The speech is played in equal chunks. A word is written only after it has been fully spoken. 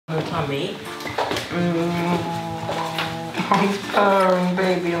Tummy. I'm tired,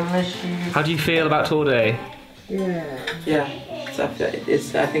 baby, I miss you. How do you feel about tour day? Yeah.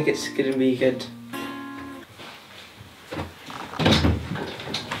 I think it's gonna be good.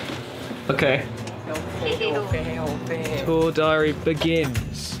 Okay. Tour diary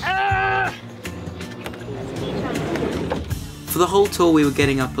begins. For the whole tour, we were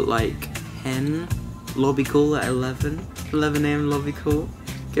getting up at like 10, lobby call at 11 AM lobby call.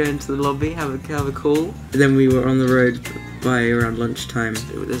 Go into the lobby, have a call. And then we were on the road by around lunchtime.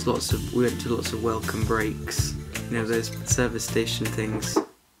 We went to lots of welcome breaks. You know, those service station things.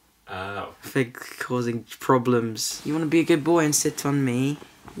 Fig causing problems. You want to be a good boy and sit on me?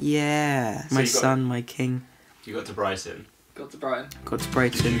 Yeah. So my son, my king. You got to Brighton. Got to Brighton.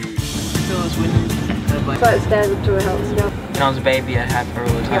 Flight stairs up to a house, yeah. When I was a baby, I'd have her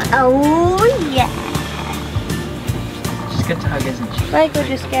all the time. Oh, yeah. She's good to hug, isn't she? Very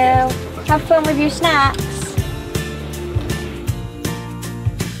gorgeous girl. Have fun with your snacks.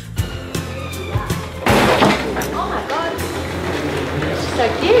 Oh my god. So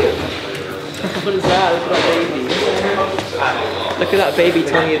cute. What is that? Look at that baby. Look at that baby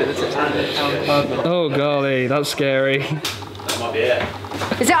tummy that sits on the Oh golly, that's scary. That might be it.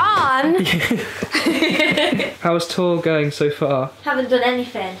 Is it on? How's tour going so far? Haven't done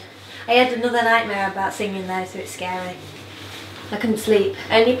anything. I had another nightmare about singing there, so it's scary. I couldn't sleep.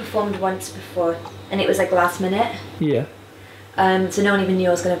 I only performed once before, and it was like last minute. Yeah. So no one even knew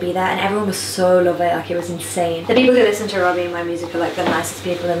I was going to be there, and everyone was so lovely, like it was insane. The people who listen to Robbie and my music are like the nicest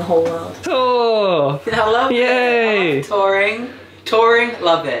people in the whole world. Tour! I love Yay! it. I love touring,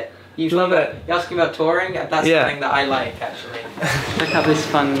 love it. You love it. You're asking about touring? That's something that I like, actually. Look at this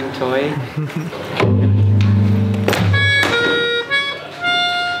fun toy.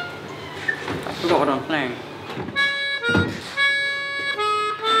 I forgot what I'm playing.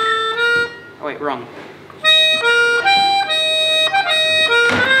 Oh wait, wrong.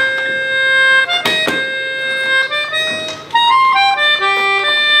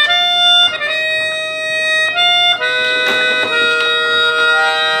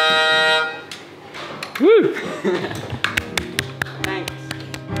 Woo! Thanks.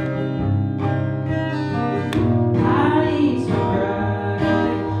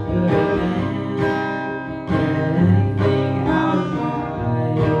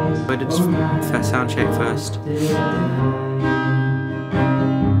 I did sound check first.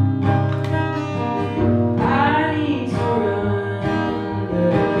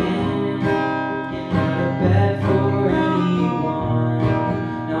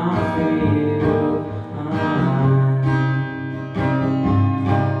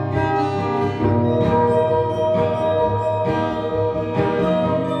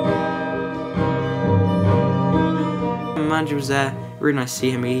 Andrew was there, really nice to see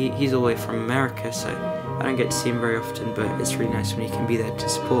him. He's all the way from America, so I don't get to see him very often, but it's really nice when he can be there to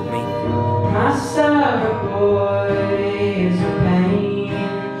support me. My summer boy is a pain.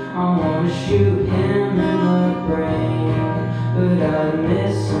 I wanna shoot him in the brain, but I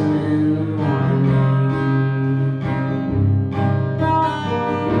miss him in the morning.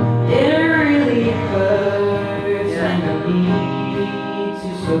 It really hurts and I need to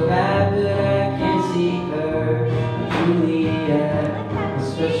so bad, but I can't see her.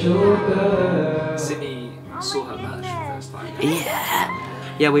 Sydney saw her merch for the first time.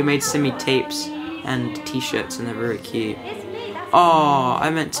 Yeah, we made Simi tapes and t-shirts and they're very cute. Oh, I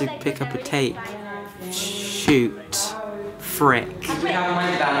meant to pick up a tape. Shoot. Frick. We have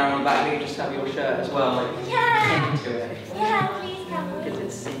my banner on the back, we can just have your shirt as well. Like, Yeah! into it. Yeah, please come.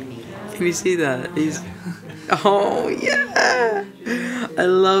 It's Simi. Can you see that? He's... Oh, yeah! I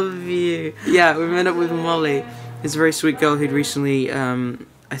love you. Yeah, we met up with Molly. It's a very sweet girl who'd recently,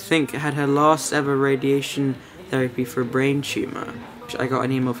 I think, had her last ever radiation therapy for a brain tumour. I got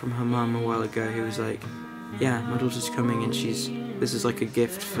an email from her mum a while ago who was like, yeah, my daughter's coming and this is like a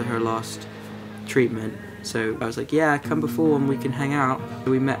gift for her last treatment. So I was like, yeah, come before and we can hang out.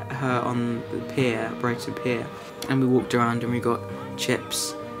 We met her on the pier, Brighton Pier, and we walked around and we got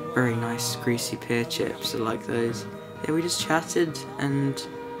chips, very nice greasy pier chips, I like those. Yeah, we just chatted and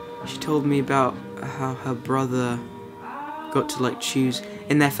she told me about how her brother got to like choose.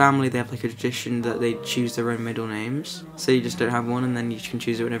 In their family they have like a tradition that they choose their own middle names. So you just don't have one and then you can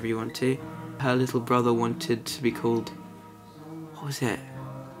choose it whenever you want to. Her little brother wanted to be called, what was it?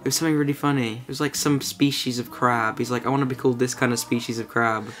 It was something really funny. It was like some species of crab. He's like, I want to be called this kind of species of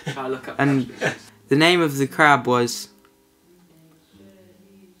crab. And the name of the crab was...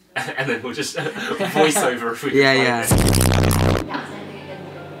 And then we'll just voice over if we Yeah.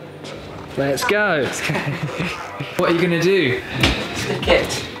 Let's go. What are you gonna do? Stick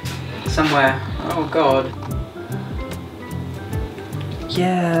it. somewhere. Oh god.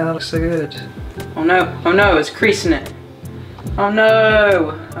 Yeah, that looks so good. Oh no, it's creasing it. Oh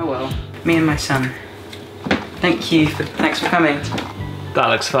no! Oh well. Me and my son. Thanks for coming. That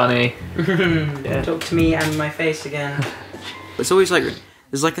looks funny. Yeah. Talk to me and my face again. It's always like,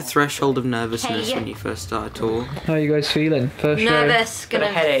 there's like a threshold of nervousness when you first start a tour. How are you guys feeling? First Nervous, Got a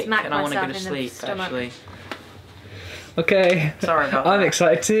gonna headache smack and I want to myself go to in the sleep stomach. actually. show? Okay. Sorry about I'm that.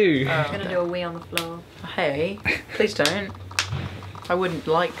 excited too. I'm gonna do a wee on the floor. Hey, please don't. I wouldn't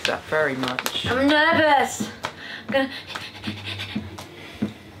like that very much. I'm nervous. I'm gonna...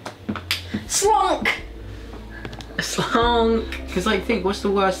 Slonk! A slunk! Because like, think, what's the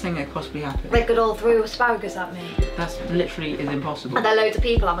worst thing that could possibly happen? They could all throw asparagus at me. That's literally is impossible. And there are loads of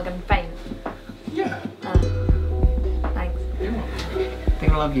people, am I gonna faint? Yeah. Thanks. I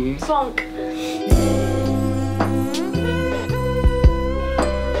think I love you. Slonk!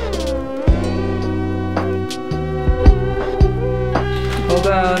 Well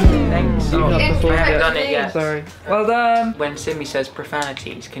done. Thanks. You've not performed I haven't yet. done it yet. Sorry. Well done. When Simi says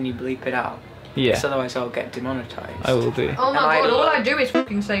profanities, can you bleep it out? Yeah, Because otherwise I'll get demonetized. I will do. Oh my And god, all I do is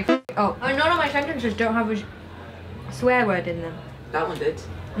fucking say oh. And none of my sentences don't have a swear word in them. That one did.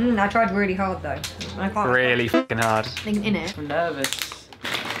 I tried really hard though. I can't. Really fucking hard. Thing in it. I'm nervous.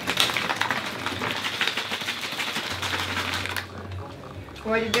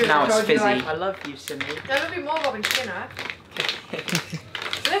 What did you do? Now I it's told you, fizzy. like, I love you, Simi. there will be more Robin Skinner.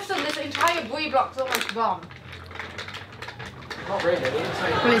 Listen, this entire brie block's almost gone. Not really. It's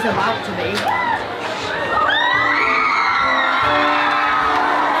like... Well, it's about to be.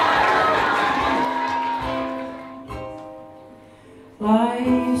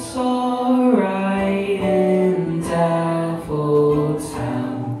 Life's alright in Town.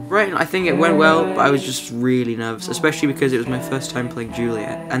 Right, I think it went well, but I was just really nervous, especially because it was my first time playing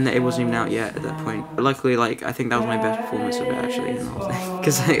Juliet, and it wasn't even out yet at that point. But luckily, like, I think that was my best performance of it, actually,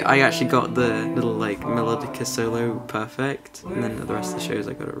 because I actually got the little, like, melodica solo perfect, and then the rest of the shows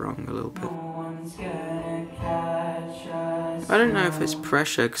I got it wrong a little bit. I don't know if it's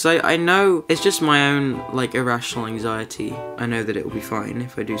pressure, because I know it's just my own, like, irrational anxiety. I know that it will be fine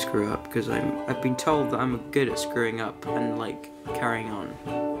if I do screw up, because I've been told that I'm good at screwing up and, like, carrying on.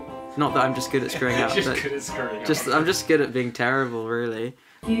 Not that I'm just good at screwing up, but I'm just good at being terrible, really.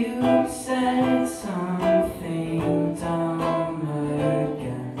 You said something dumb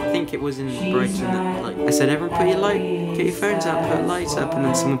again. I think it was in Brighton that, like, I said, everyone get your phones out, put lights up, and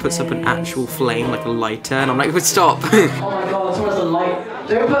then someone puts up an actual flame, like a lighter, and I'm like, stop! Oh my god, someone's a light.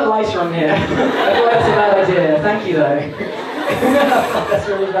 Don't put a lighter on here. I thought that's a bad idea. Thank you though. That's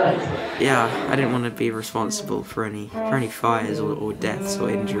really bad. Yeah, I didn't want to be responsible for any fires or deaths or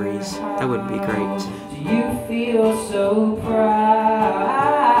injuries. That wouldn't be great. Do you feel so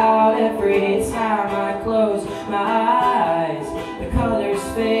proud every time I close my eyes? The colors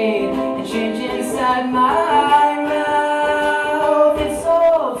fade and change inside my mouth. It's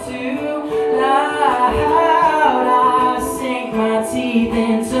all too loud. I sink my teeth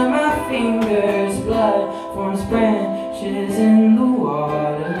into my fingers. Blood forms branches in the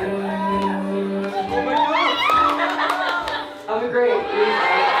water. Have a great week.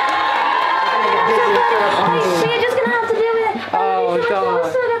 You're just gonna have to deal with it. Oh god.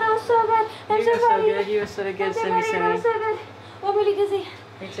 That was so bad. I'm so sorry. You were so good, Simi. That was so good. I'm really dizzy.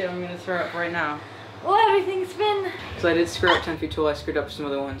 Me too, I'm gonna throw up right now. Oh, everything's been. So I did screw up 10 feet tall, I screwed up some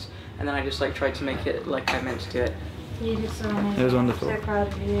other ones, and then I just like tried to make it like I meant to do it. You did so amazing. It was wonderful. I'm so proud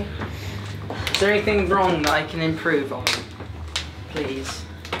of you. Is there anything wrong that I can improve on? Please.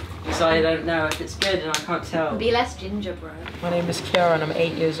 Because I don't know if it's good and I can't tell. Be less gingerbread. My name is Kiara and I'm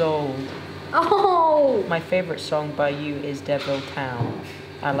 8 years old. Oh! My favourite song by you is Devil Town.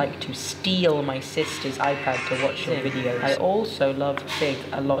 I like to steal my sister's iPad to watch your videos. I also love Fig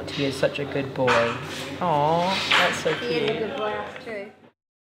a lot. He is such a good boy. Aww, that's so He is a cute. good boy, that's true.